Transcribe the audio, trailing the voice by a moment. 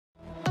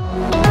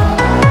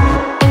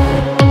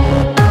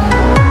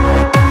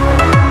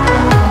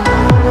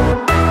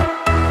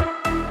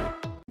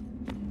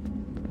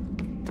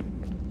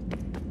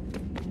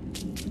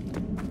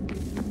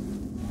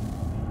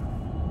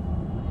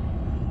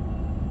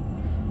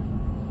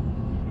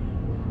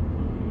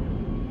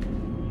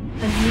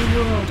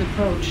world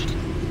approached,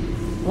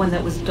 one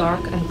that was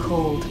dark and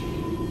cold,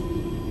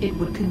 it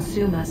would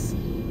consume us.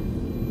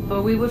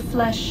 For we were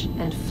flesh,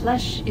 and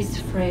flesh is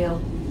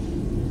frail.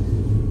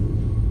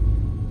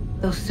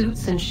 Though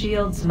suits and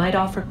shields might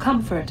offer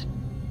comfort,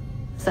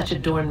 such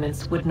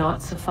adornments would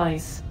not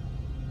suffice,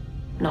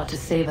 not to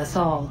save us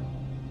all.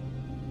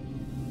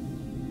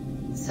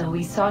 So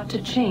we sought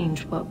to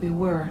change what we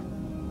were.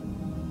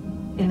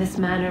 In this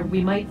manner,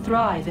 we might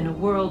thrive in a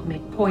world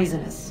made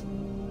poisonous.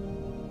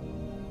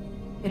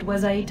 It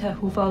was Aita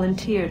who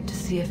volunteered to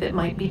see if it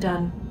might be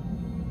done.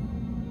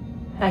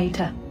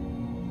 Aita,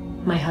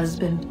 my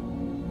husband,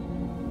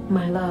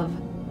 my love.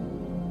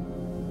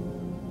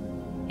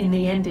 In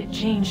the end, it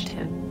changed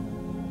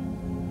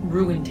him,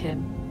 ruined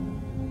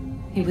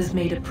him. He was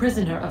made a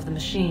prisoner of the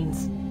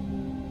machines.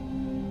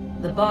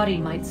 The body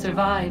might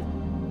survive,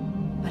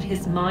 but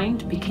his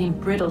mind became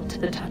brittle to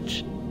the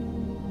touch.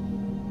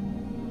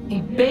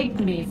 He begged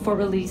me for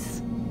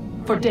release,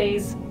 for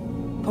days,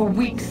 for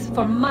weeks,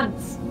 for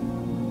months.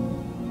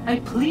 I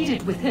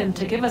pleaded with him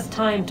to give us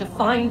time to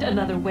find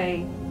another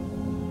way.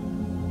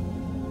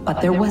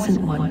 But there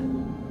wasn't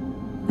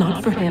one.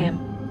 Not for him.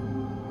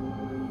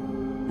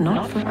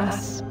 Not for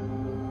us.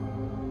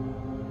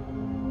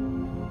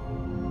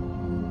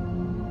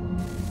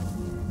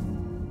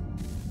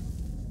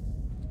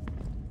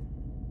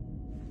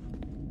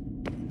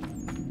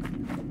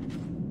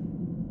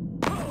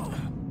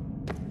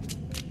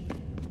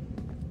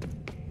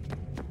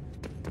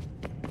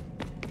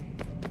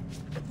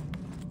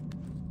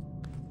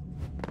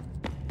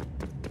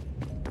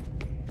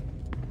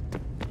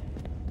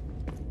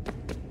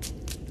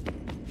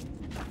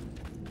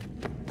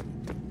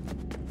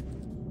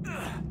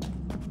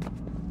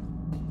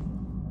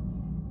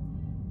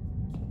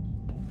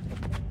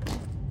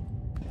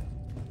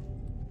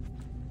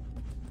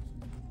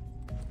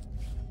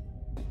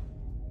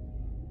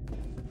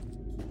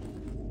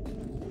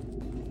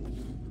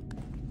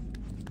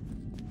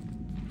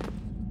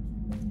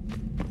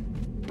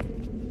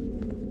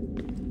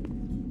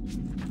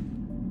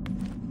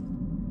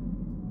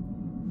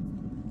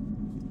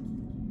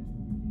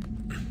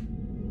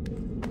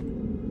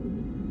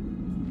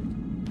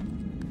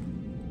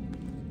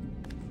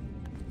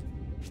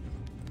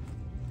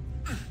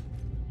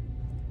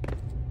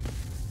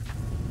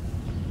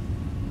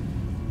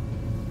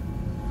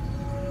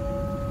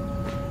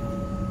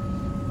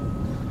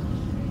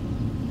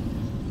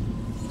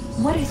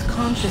 What is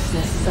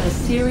consciousness but a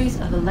series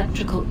of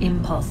electrical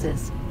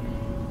impulses?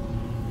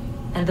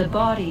 And the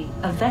body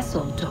a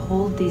vessel to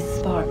hold these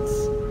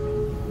sparks.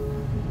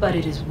 But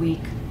it is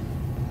weak.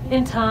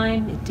 In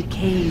time, it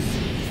decays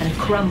and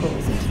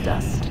crumbles into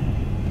dust.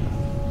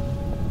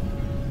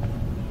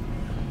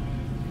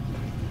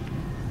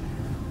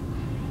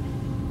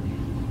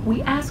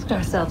 We asked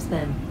ourselves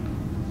then,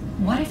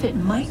 what if it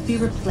might be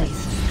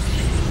replaced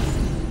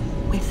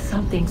with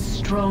something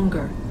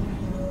stronger,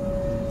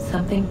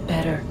 something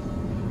better?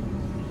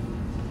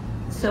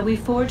 So we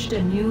forged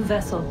a new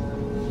vessel,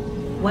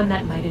 one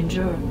that might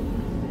endure.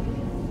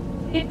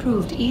 It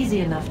proved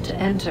easy enough to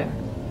enter.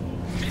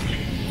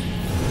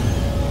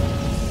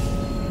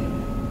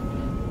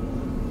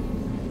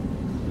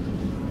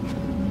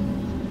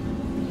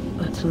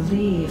 But to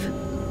leave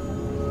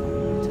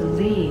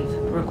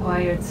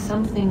required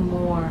something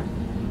more,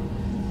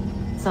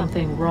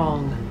 something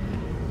wrong.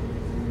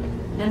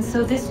 And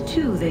so this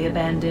too they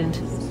abandoned.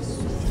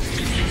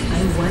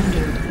 I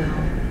wondered,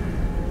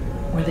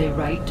 though, were they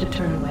right to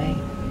turn away?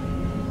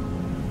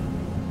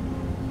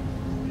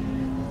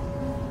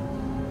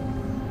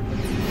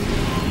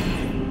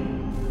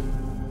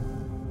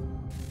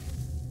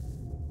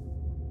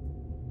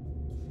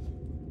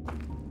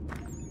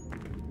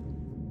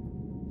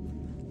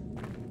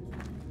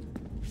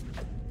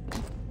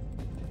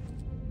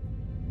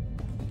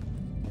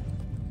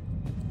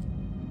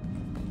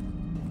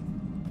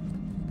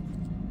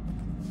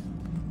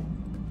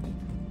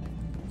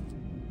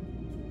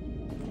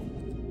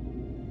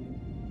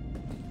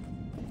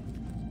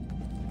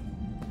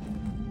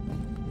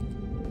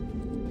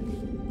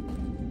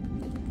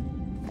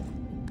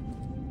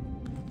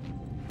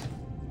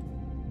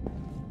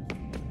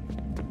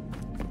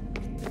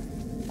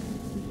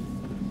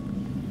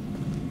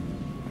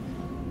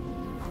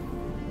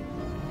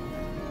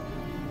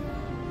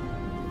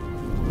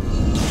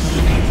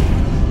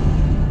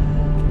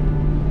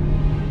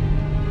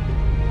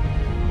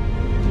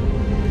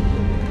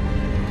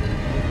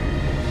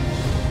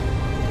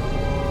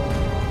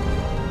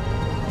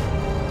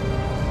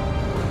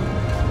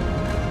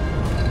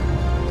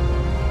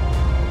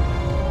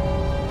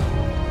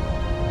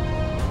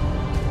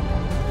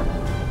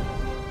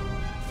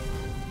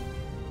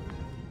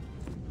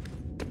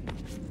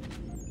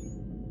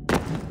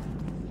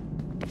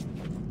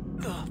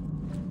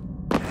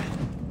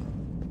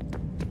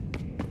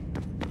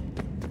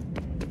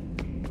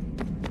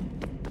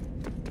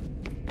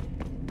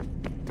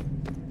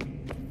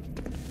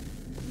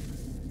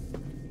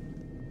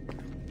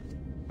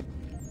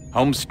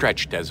 Home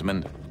stretch,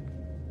 Desmond.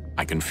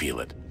 I can feel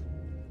it.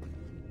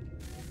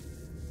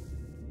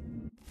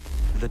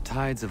 The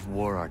tides of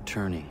war are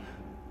turning.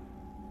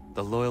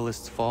 The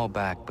Loyalists fall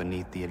back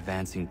beneath the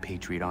advancing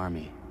Patriot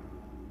army,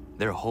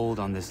 their hold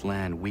on this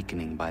land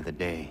weakening by the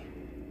day.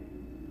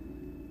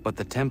 But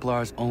the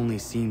Templars only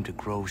seem to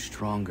grow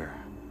stronger.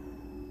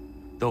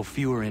 Though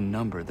fewer in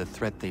number, the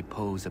threat they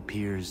pose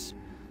appears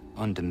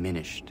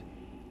undiminished.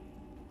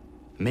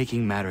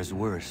 Making matters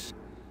worse,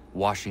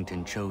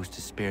 Washington chose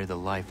to spare the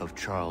life of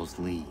Charles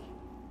Lee.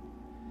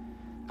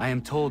 I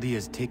am told he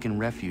has taken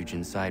refuge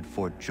inside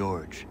Fort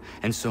George,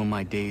 and so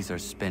my days are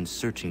spent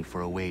searching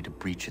for a way to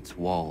breach its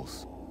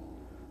walls.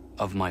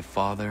 Of my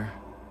father,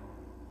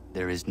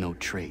 there is no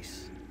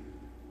trace,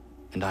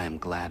 and I am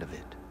glad of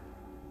it.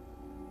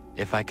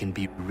 If I can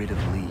be rid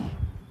of Lee,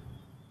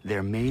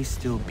 there may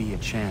still be a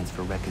chance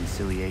for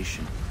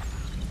reconciliation.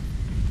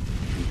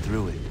 And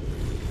through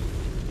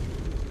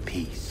it,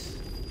 peace.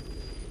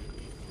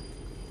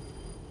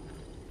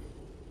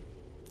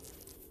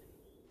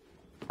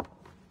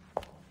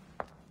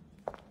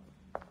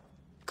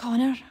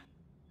 Connor,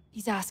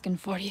 he's asking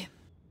for you.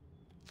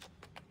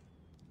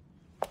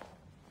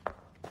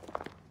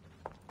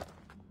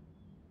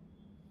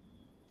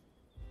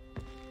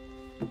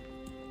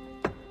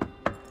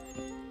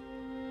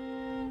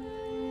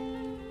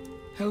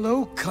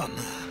 Hello, Connor.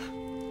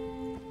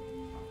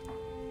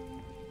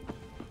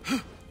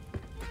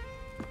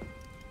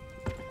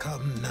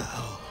 Come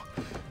now.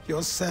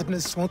 Your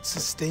sadness won't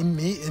sustain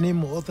me any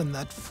more than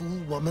that fool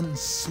woman's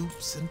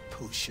soups and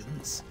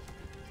potions.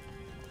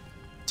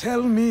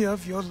 Tell me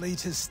of your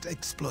latest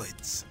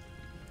exploits.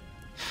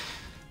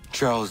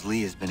 Charles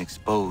Lee has been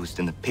exposed,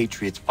 and the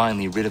Patriots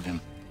finally rid of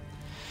him.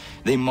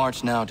 They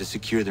march now to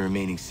secure the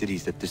remaining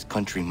cities that this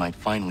country might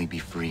finally be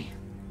free.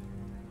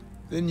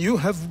 Then you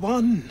have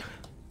won.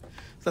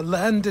 The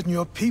land and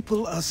your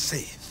people are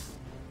safe.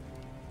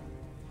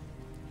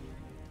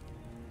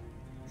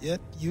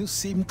 Yet you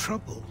seem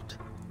troubled.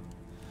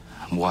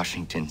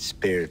 Washington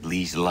spared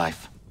Lee's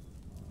life.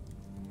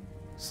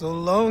 So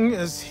long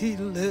as he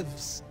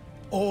lives,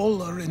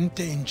 all are in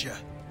danger.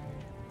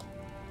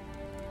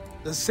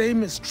 The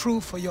same is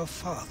true for your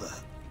father.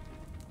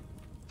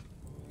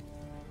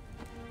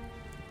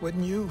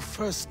 When you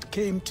first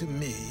came to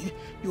me,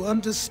 you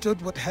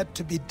understood what had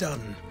to be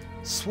done,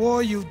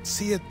 swore you'd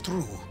see it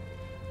through.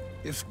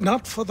 If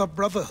not for the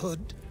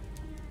Brotherhood,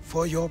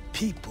 for your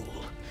people,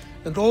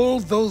 and all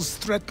those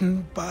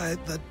threatened by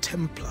the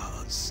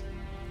Templars.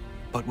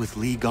 But with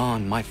Lee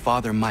gone, my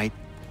father might...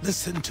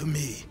 Listen to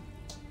me.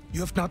 You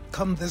have not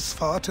come this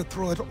far to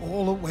throw it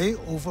all away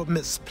over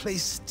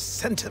misplaced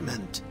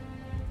sentiment.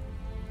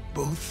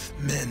 Both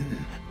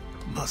men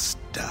must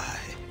die.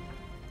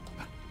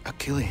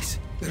 Achilles.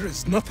 There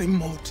is nothing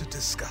more to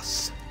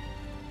discuss.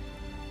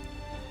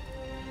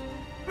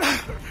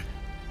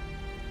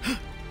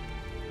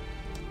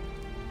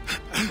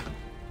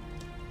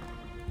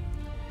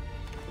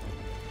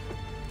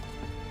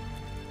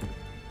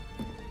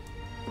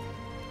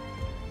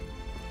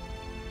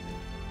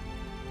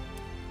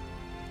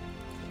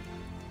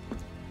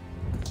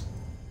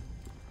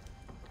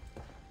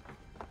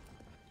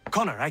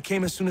 Connor, I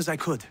came as soon as I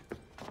could.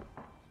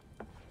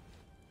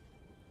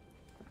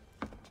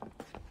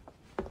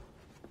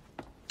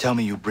 Tell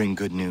me you bring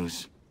good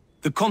news.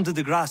 The Comte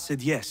de Grasse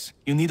said yes.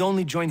 You need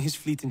only join his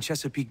fleet in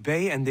Chesapeake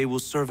Bay and they will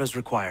serve as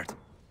required.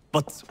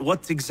 But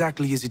what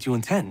exactly is it you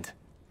intend?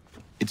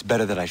 It's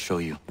better that I show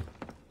you.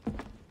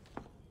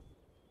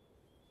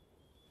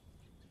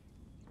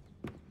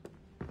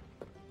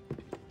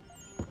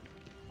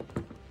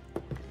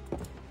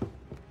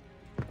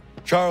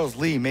 Charles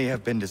Lee may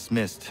have been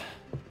dismissed,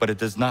 but it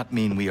does not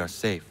mean we are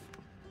safe.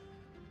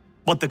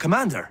 But the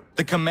commander?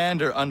 The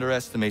commander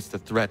underestimates the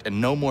threat, and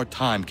no more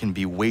time can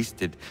be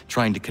wasted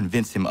trying to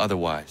convince him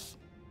otherwise.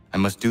 I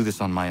must do this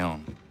on my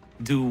own.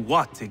 Do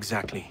what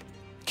exactly?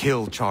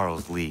 Kill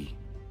Charles Lee.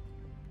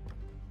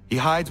 He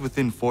hides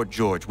within Fort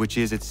George, which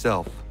is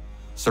itself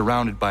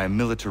surrounded by a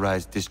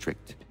militarized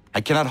district.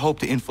 I cannot hope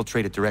to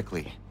infiltrate it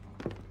directly,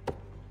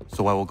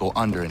 so I will go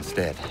under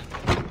instead.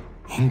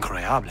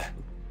 Incroyable.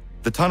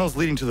 The tunnels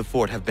leading to the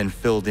fort have been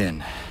filled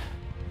in.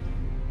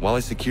 While I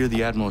secure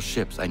the Admiral's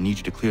ships, I need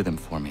you to clear them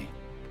for me.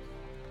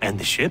 And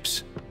the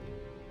ships?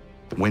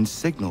 When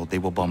signaled, they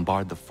will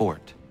bombard the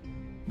fort.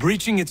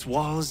 Breaching its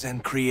walls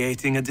and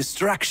creating a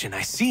distraction,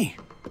 I see.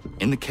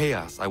 In the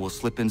chaos, I will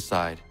slip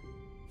inside,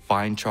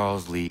 find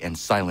Charles Lee, and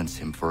silence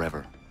him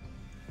forever.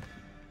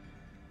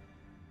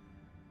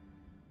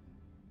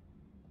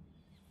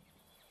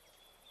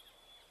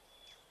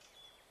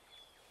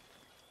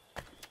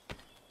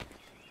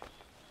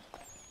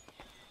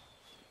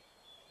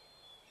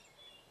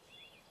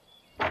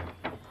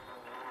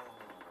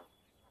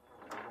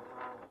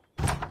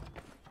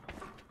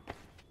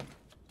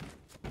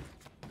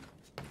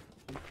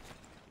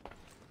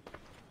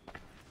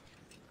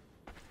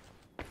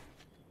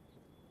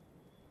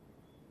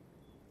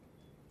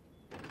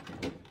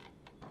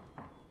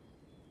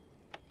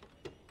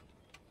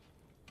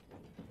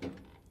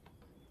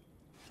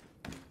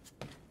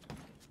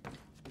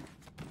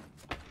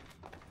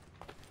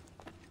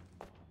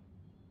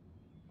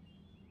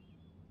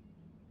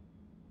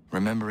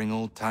 Remembering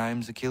old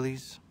times,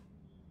 Achilles?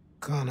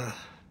 Connor.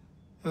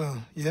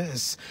 Oh,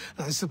 yes,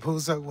 I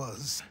suppose I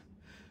was.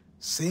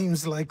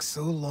 Seems like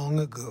so long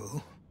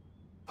ago.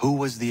 Who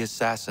was the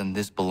assassin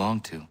this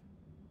belonged to?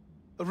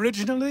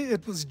 Originally,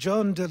 it was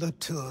John de la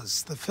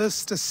Tour's, the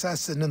first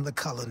assassin in the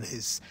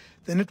colonies.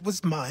 Then it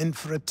was mine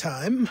for a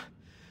time.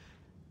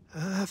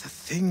 The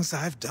things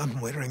I've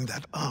done wearing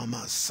that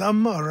armor.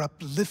 Some are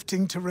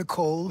uplifting to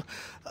recall,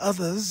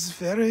 others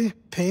very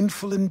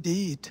painful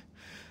indeed.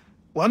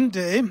 One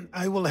day,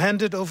 I will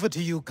hand it over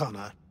to you,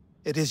 Connor.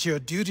 It is your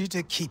duty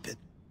to keep it.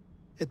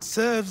 It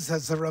serves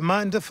as a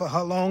reminder for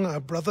how long our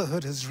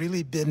Brotherhood has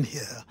really been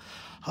here.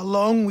 How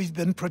long we've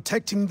been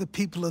protecting the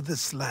people of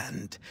this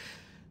land.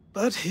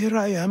 But here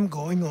I am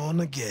going on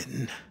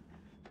again.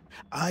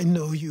 I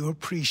know you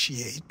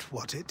appreciate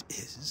what it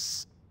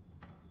is.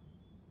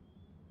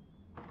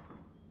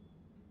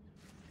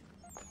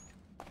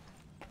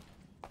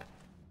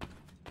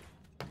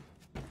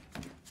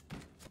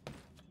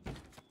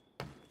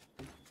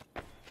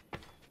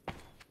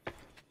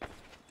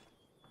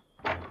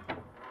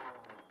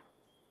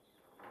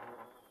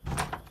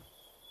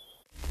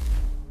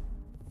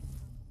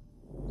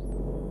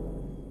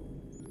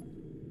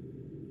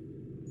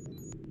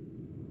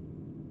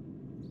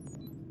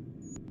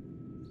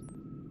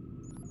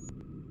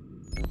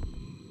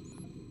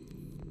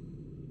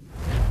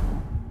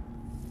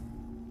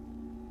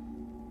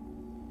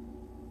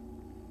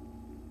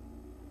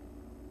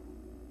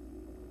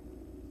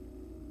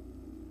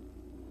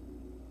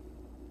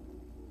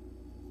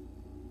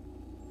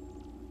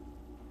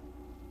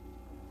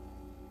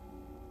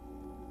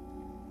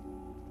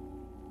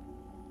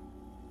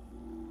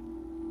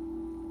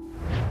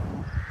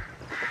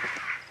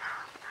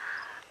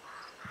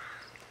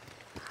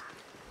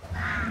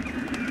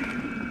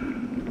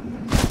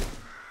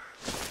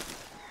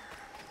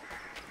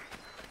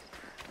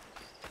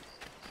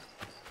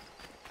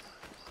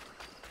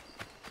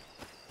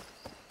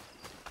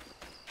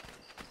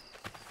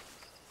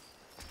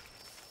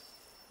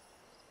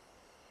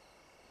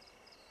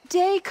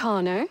 Day,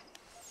 Connor.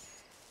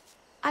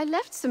 I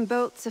left some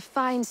bolts of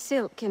fine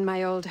silk in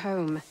my old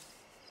home.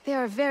 They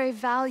are very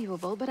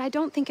valuable, but I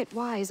don't think it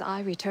wise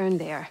I return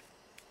there.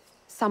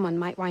 Someone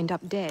might wind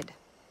up dead.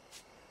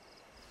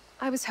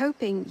 I was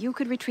hoping you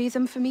could retrieve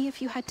them for me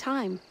if you had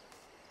time.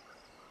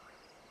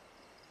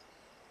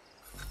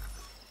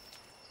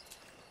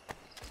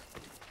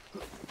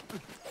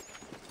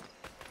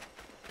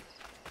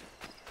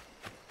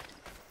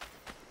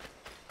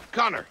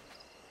 Connor!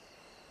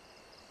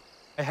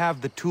 I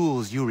have the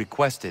tools you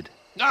requested.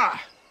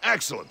 Ah,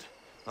 excellent.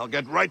 I'll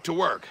get right to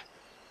work.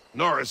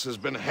 Norris has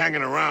been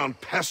hanging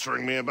around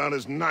pestering me about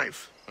his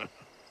knife.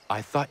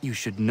 I thought you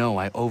should know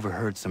I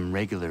overheard some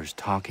regulars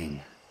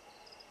talking.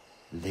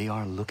 They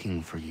are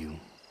looking for you.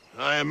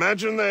 I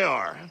imagine they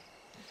are.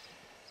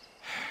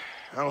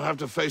 I'll have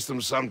to face them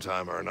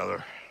sometime or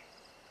another.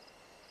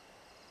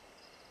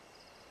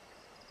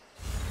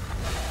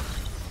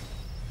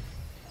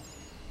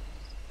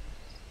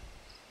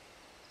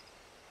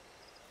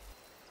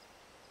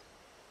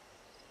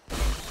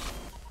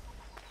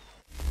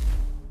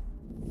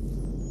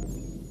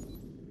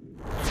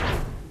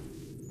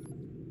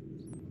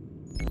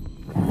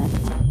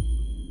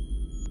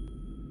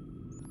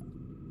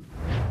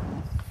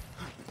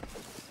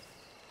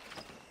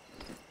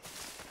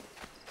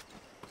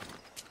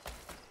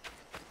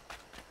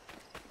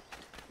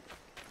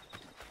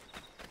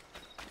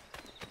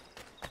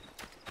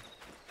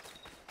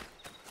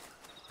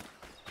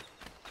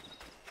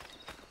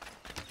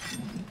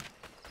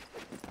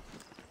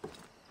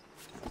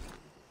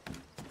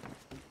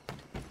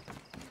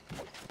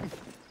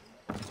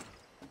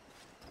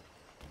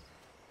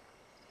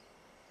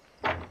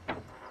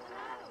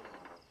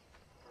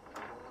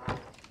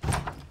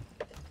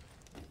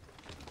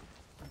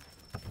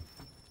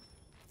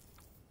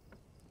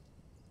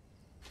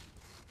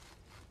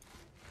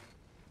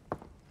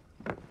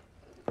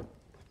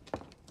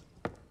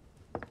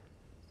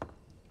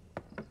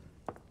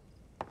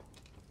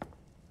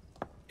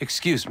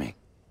 Excuse me.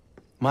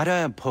 Might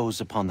I impose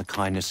upon the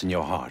kindness in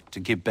your heart to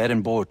give bed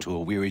and board to a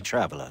weary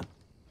traveler?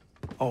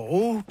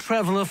 Oh,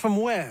 traveler from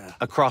where?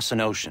 Across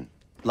an ocean.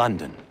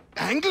 London.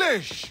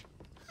 English!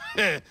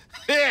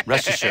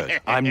 Rest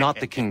assured, I'm not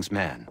the king's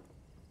man.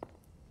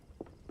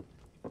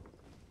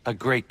 A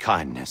great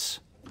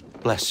kindness.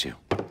 Bless you.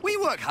 We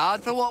work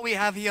hard for what we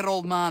have here,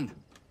 old man.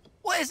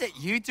 What is it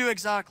you do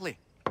exactly?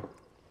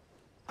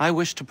 I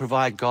wish to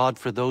provide God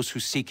for those who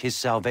seek his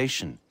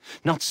salvation,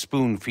 not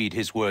spoon-feed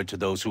his word to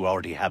those who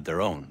already have their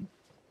own.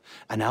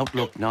 An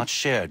outlook not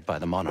shared by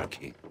the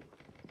monarchy.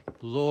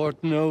 Lord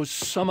knows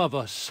some of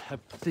us have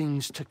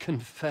things to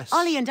confess.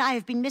 Ollie and I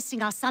have been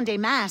missing our Sunday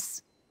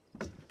Mass.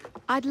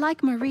 I'd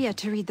like Maria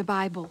to read the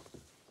Bible.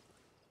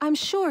 I'm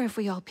sure if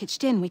we all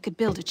pitched in, we could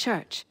build a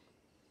church.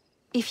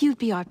 If you'd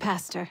be our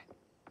pastor.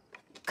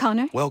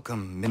 Connor?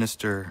 Welcome,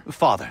 Minister...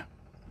 Father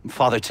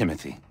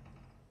Timothy.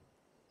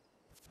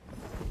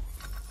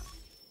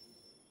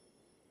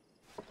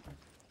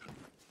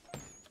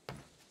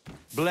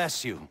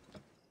 Bless you.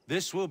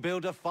 This will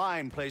build a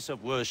fine place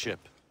of worship.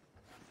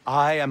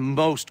 I am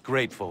most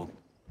grateful.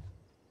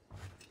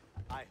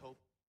 I hope...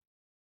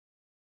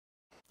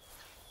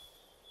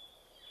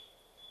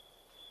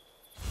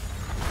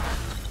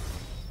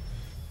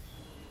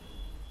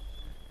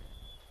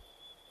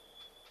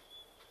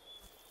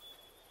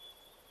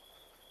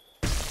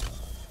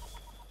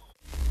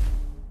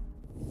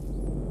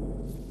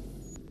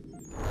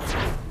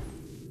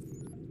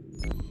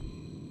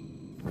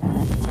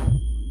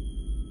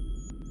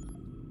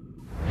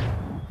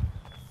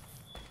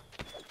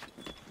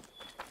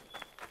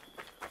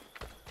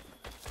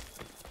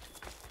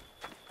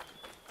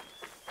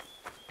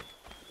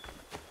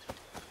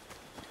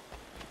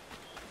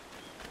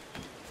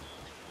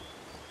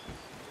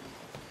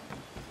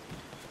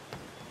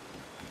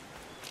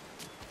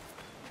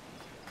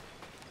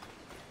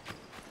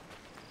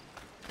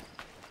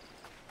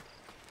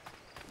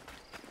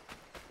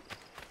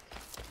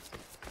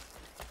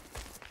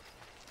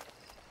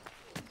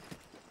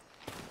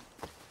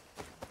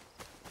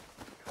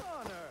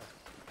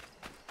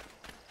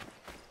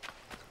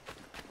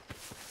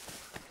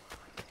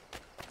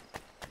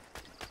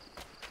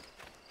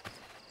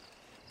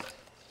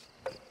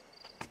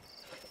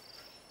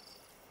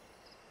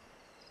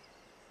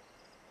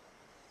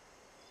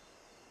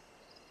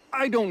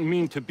 I don't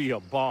mean to be a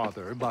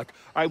bother, but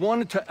I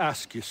wanted to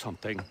ask you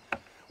something.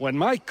 When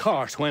my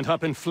cart went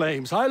up in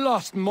flames, I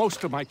lost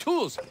most of my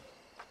tools.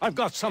 I've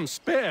got some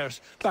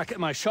spares back at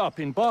my shop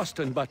in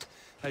Boston, but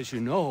as you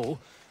know,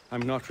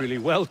 I'm not really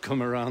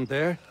welcome around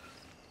there.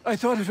 I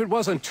thought if it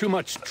wasn't too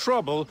much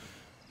trouble,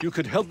 you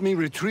could help me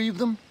retrieve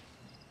them?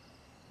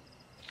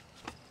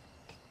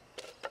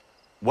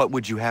 What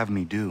would you have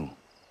me do?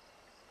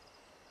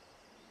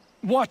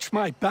 Watch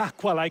my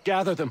back while I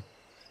gather them.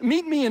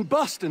 Meet me in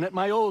Boston at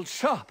my old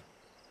shop.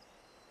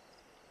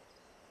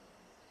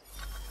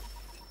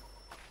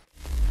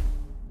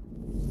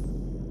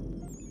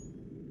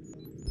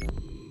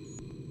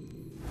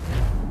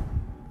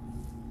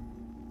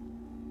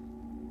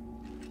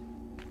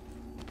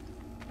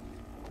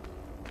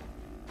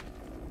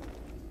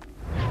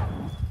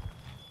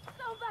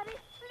 Somebody,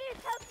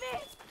 please help me!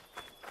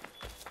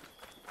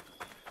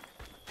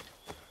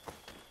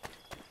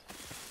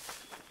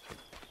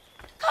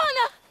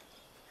 Connor!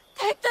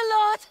 Take the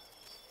Lord!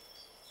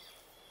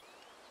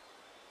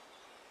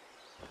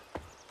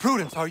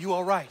 Prudence, are you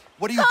all right?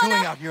 What are you Connor!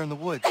 doing out here in the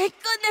woods? Thank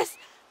goodness!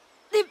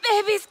 The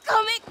baby's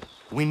coming!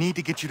 We need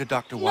to get you to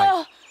Dr. White.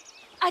 No!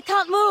 I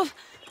can't move!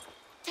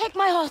 Take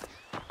my horse!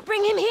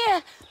 Bring him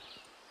here!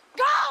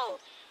 Go!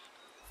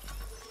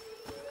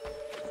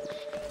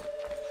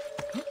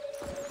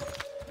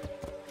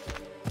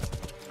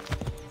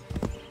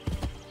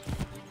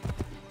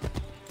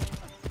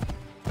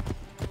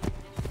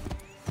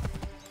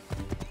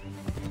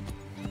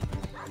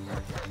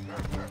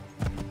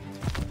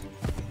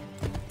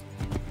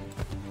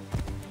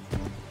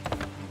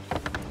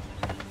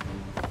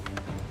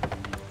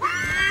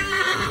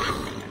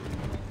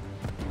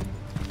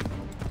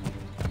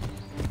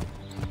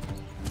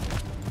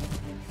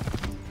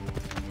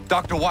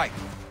 Dr. White,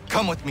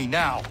 come with me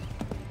now.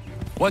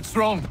 What's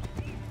wrong?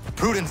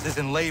 Prudence is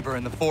in labor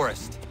in the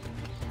forest.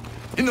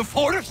 In the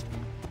forest?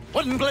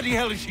 What in bloody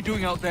hell is she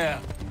doing out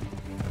there?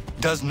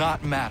 Does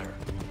not matter.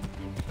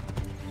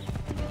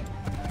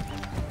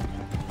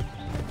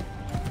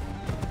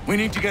 We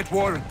need to get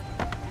Warren.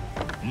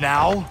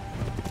 Now?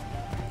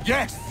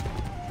 Yes!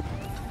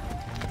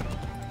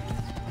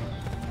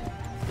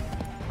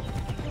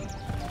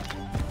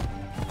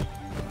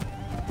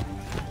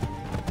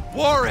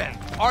 Warren,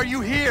 are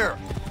you here?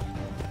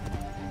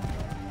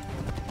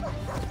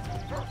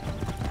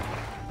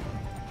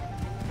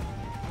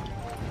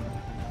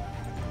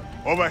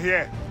 Over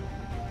here.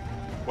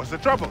 What's the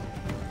trouble?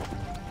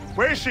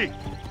 Where is she?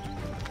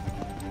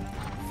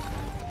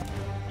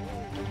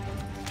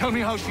 Tell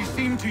me how she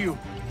seemed to you.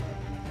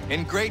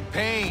 In great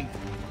pain.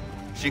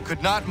 She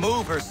could not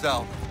move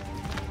herself.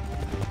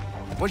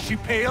 Was she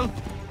pale?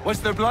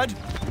 Was there blood?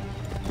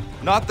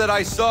 Not that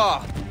I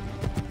saw.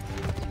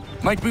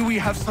 Might we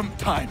have some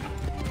time?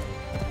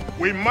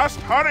 We must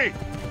hurry!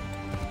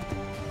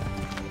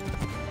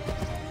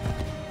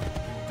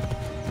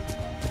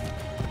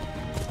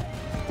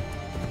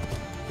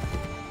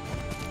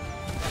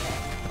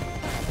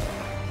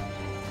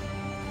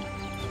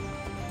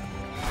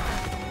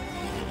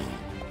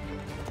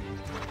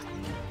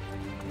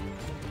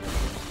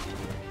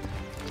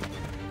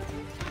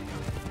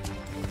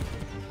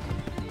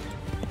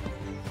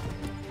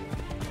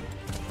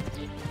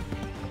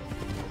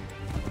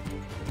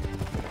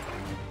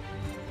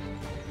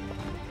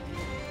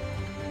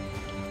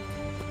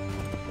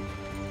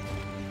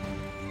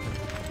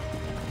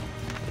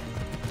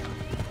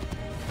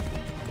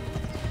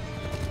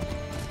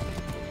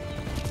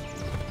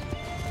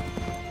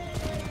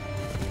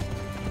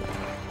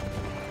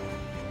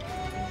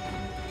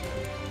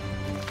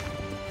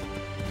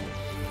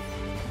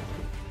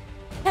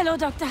 Hello,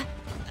 Doctor.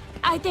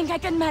 I think I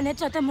can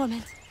manage at the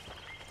moment.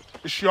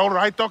 Is she all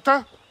right,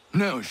 Doctor?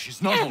 No,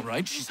 she's not all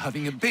right. She's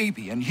having a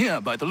baby, and here,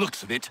 by the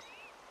looks of it.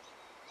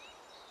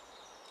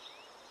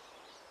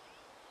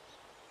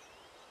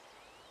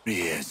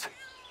 He is.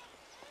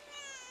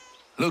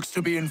 Looks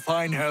to be in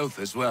fine health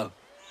as well.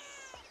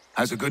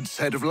 Has a good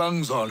set of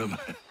lungs on him.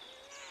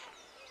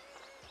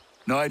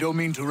 No, I don't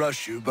mean to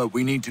rush you, but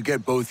we need to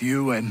get both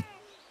you and...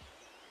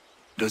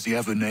 Does he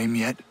have a name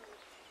yet?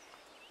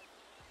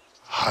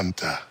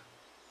 Hunter.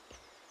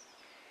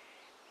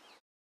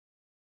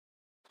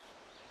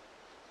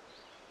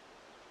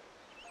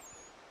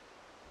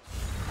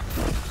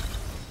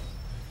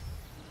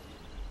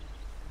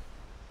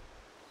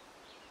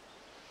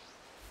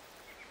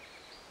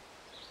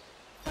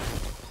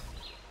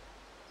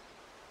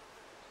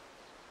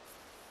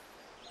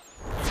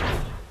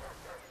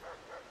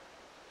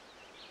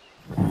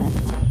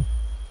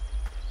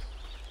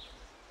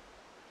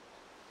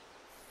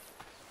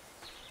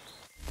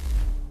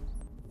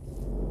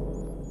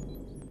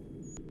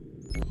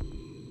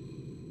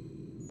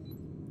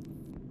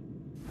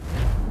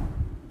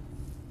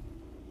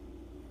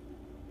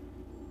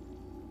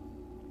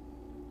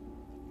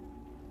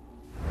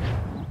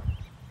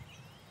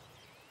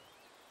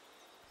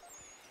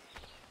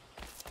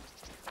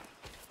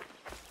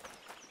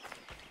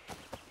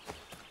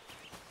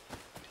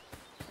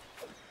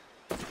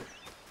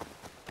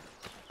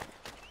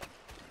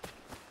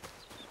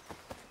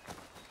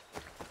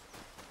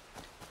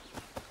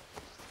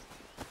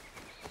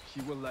 She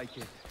will like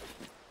it.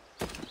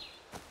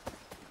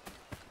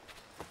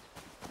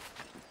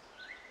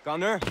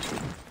 Connor?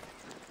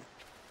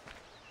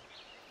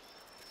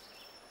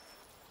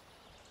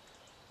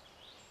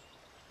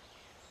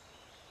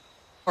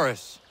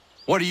 Horace,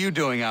 what are you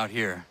doing out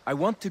here? I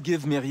want to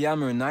give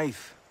Miriam her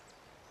knife.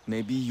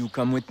 Maybe you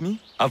come with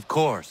me? Of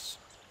course.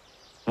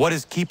 What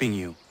is keeping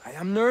you? I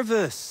am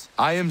nervous.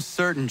 I am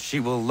certain she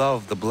will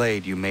love the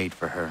blade you made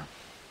for her.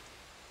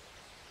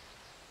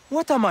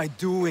 What am I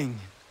doing?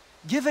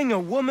 Giving a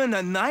woman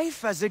a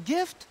knife as a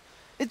gift?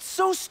 It's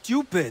so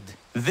stupid.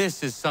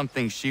 This is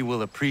something she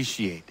will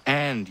appreciate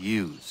and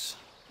use.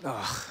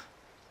 Ugh.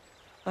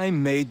 I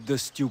made the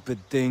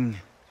stupid thing.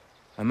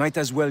 I might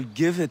as well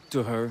give it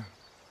to her.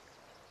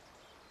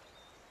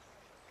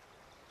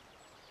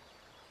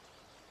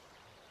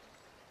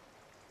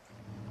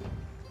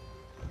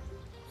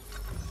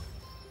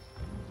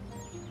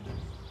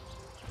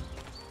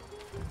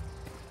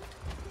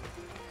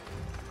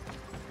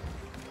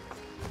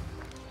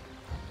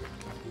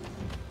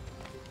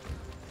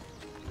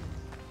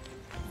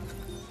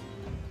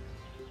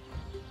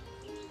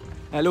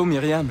 Hello,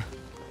 Miriam.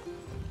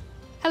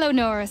 Hello,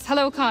 Norris.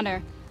 Hello,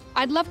 Connor.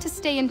 I'd love to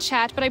stay and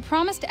chat, but I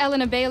promised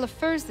Ellen a bale of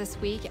furs this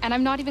week, and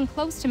I'm not even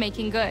close to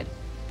making good.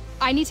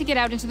 I need to get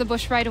out into the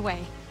bush right away.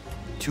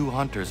 2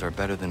 hunters are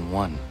better than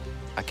 1.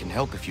 I can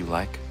help if you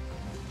like.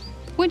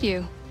 Would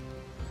you?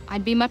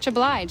 I'd be much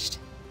obliged.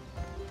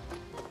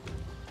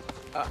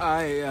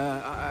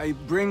 I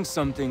bring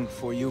something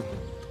for you.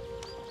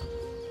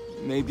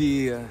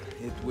 Maybe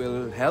it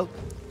will help?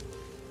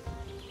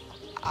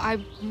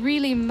 I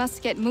really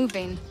must get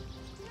moving.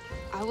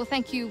 I will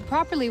thank you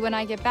properly when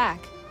I get back.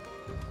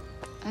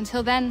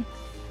 Until then...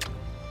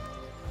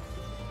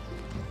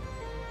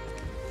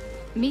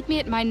 meet me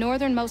at my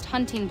northernmost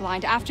hunting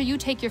blind after you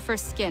take your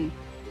first skin.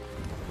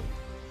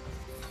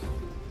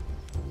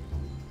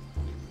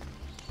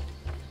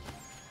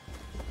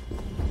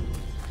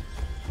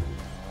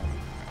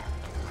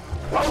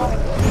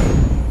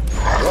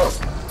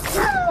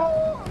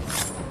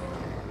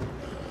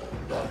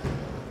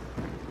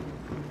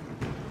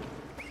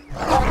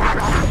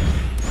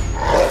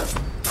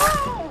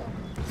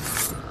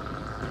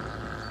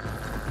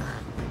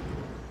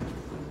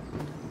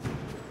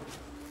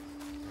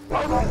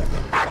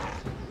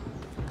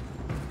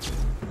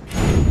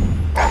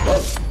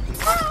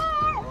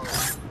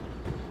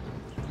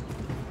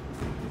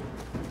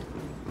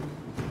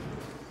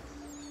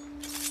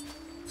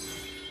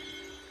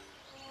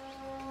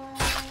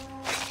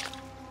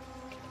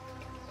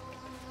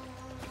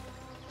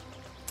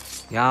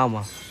 Ja,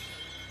 man.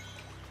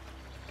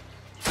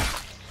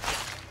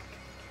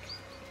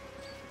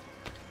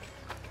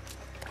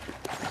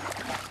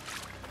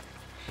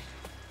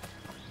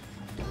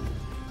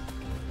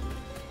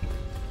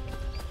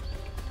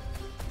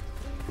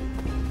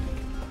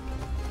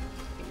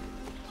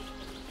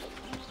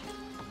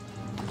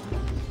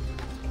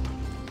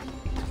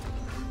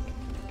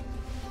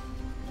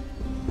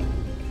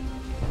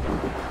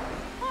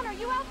 Connor,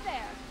 you out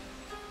there?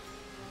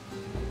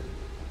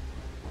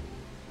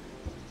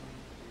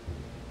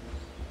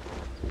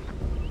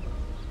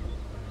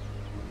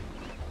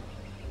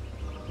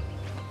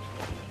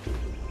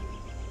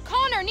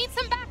 Connor, need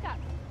some backup.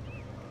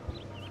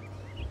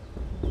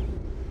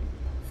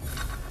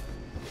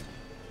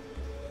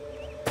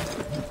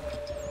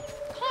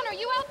 Connor,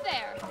 you out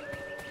there?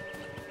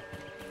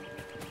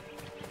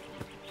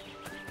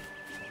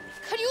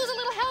 Could use a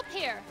little help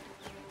here.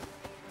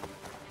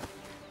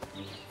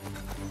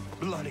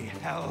 Bloody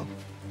hell.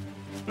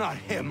 Not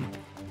him.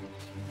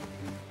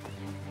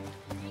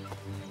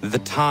 The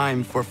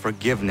time for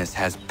forgiveness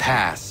has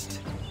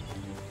passed.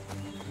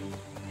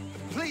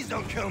 Please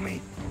don't kill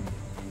me.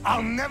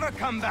 I'll never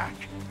come back.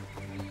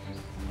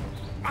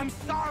 I'm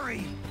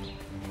sorry.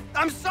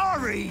 I'm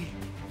sorry!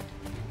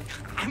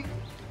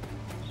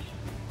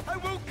 I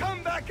will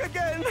come back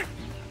again!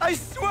 I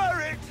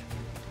swear it!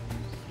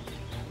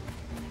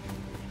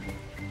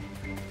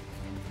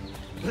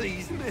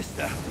 Please,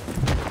 mister.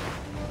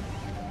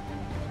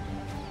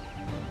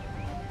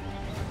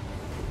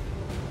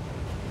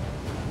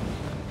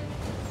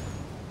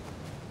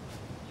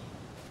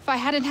 If I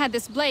hadn't had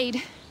this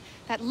blade,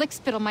 that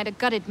lickspittle might have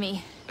gutted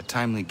me. A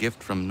timely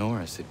gift from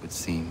Norris, it would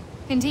seem.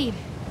 Indeed.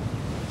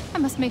 I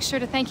must make sure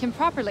to thank him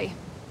properly.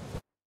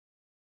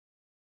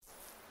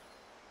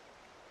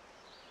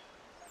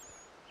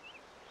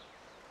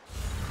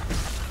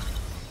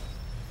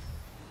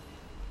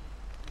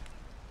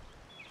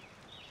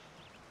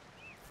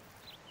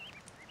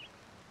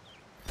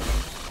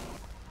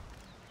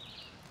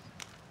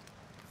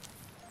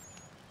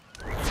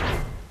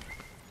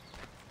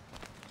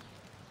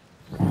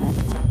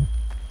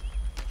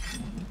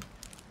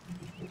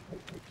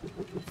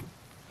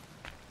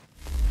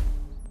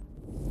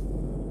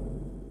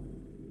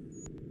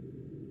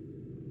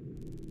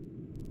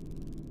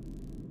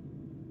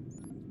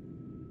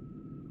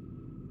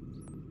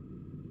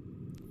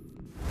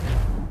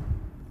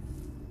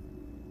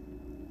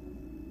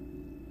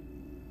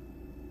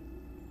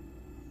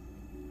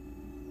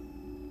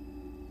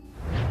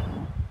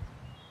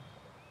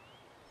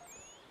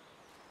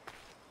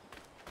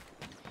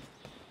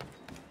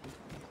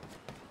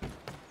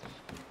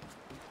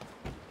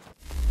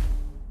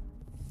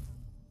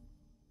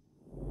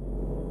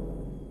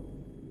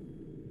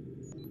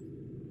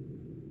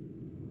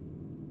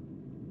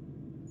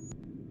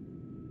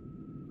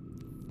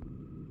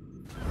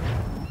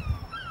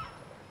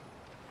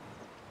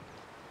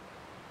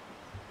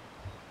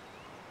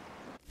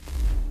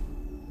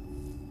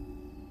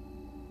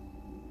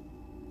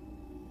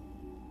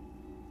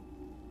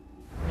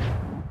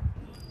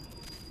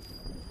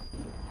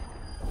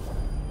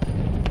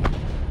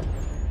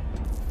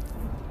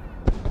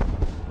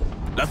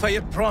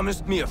 Lafayette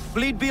promised me a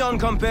fleet beyond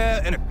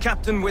compare and a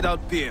captain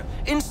without peer.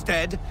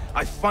 Instead,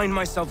 I find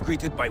myself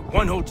greeted by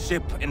one old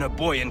ship and a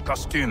boy in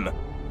costume.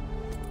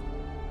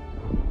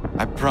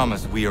 I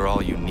promise we are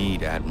all you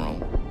need, Admiral.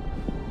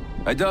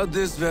 I doubt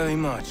this very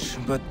much,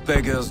 but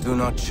beggars do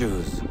not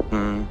choose.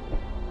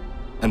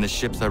 And the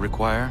ships I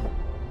require?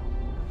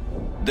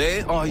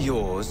 They are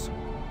yours,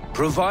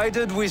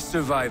 provided we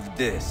survive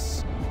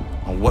this.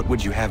 What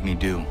would you have me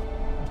do?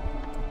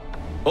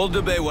 Hold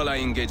the bay while I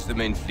engage the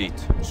main fleet.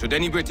 Should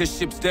any British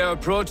ships dare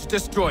approach,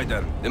 destroy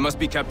them. They must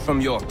be kept from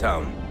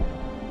Yorktown.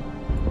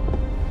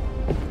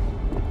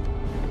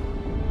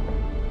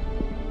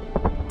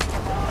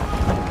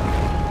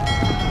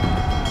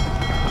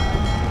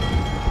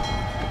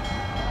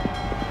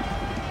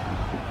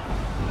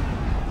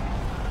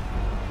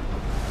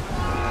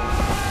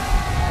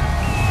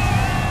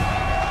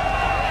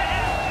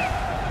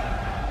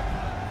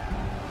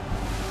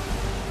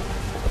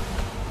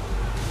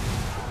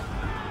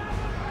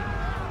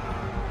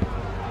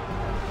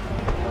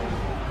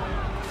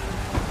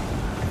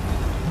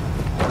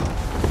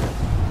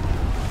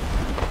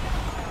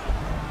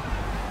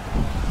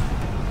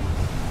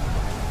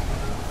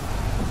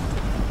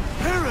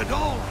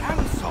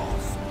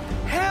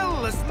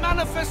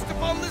 manifest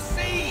upon the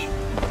sea.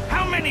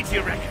 How many do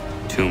you reckon?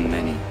 Too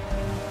many.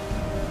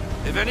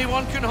 If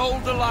anyone can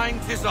hold the line,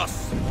 'tis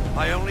us.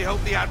 I only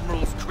hope the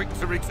Admiral's quick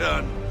to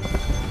return.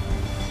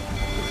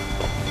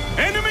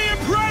 Enemy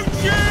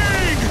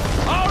approaching!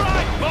 All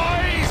right,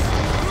 boys!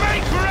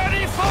 Make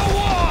ready for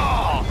war!